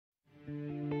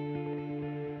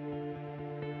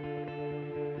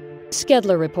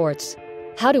Skedler Reports.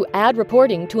 How to add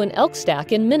reporting to an ELK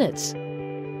Stack in minutes.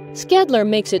 Skedler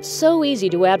makes it so easy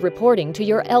to add reporting to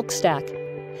your ELK Stack.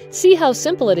 See how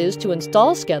simple it is to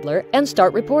install Skedler and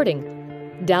start reporting.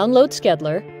 Download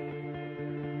Skedler,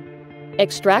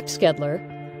 extract Skedler,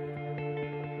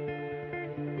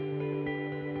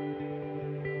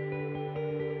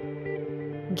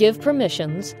 give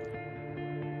permissions,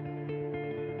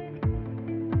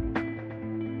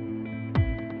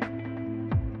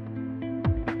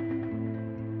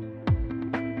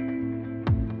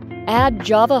 add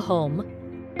Java Home,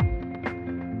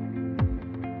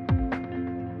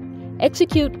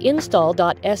 execute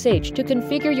install.sh to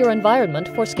configure your environment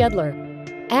for Skedler.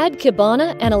 Add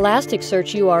Kibana and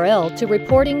Elasticsearch URL to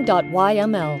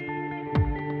reporting.yml.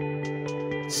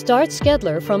 Start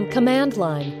Skedler from command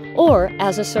line or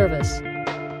as a service.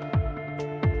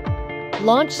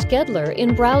 Launch Skedler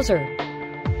in browser.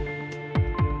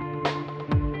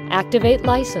 Activate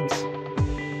license.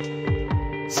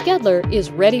 Skedler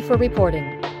is ready for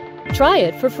reporting. Try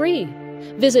it for free.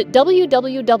 Visit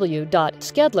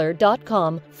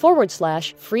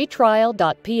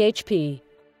www.skedler.com/freetrial.php.